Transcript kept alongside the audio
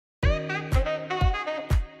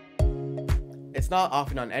It's not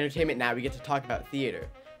often on Entertainment Now we get to talk about theater,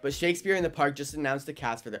 but Shakespeare in the Park just announced the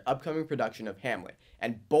cast for their upcoming production of Hamlet,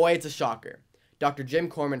 and boy, it's a shocker. Dr. Jim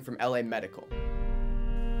Corman from LA Medical.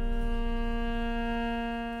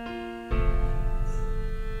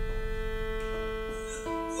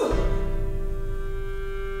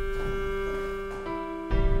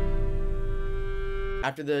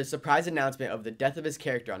 After the surprise announcement of the death of his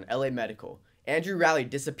character on LA Medical, Andrew Rowley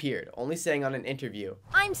disappeared, only saying on an interview,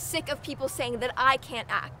 "I'm sick of people saying that I can't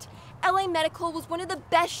act. LA Medical was one of the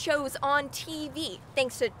best shows on TV,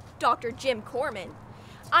 thanks to Dr. Jim Corman.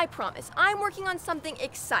 I promise, I'm working on something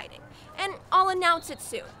exciting, and I'll announce it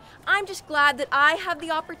soon. I'm just glad that I have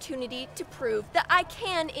the opportunity to prove that I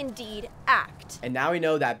can indeed act." And now we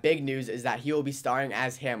know that big news is that he will be starring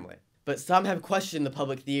as Hamlet. But some have questioned the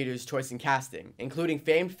public theater's choice in casting, including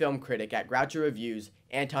famed film critic at Groucho Review's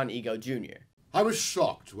Anton Ego Jr. I was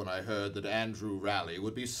shocked when I heard that Andrew Rowley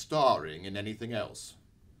would be starring in anything else.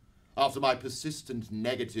 After my persistent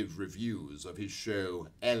negative reviews of his show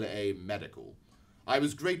LA Medical, I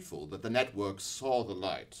was grateful that the network saw the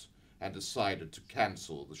light and decided to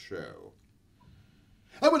cancel the show.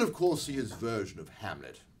 I will of course see his version of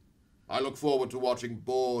Hamlet. I look forward to watching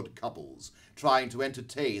bored couples trying to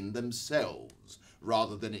entertain themselves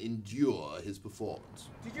rather than endure his performance.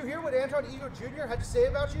 Did you hear what Anton Ego Jr. had to say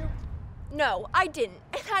about you? No, I didn't,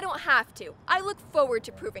 and I don't have to. I look forward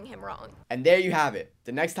to proving him wrong. And there you have it.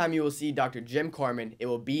 The next time you will see Dr. Jim Corman, it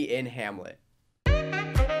will be in Hamlet.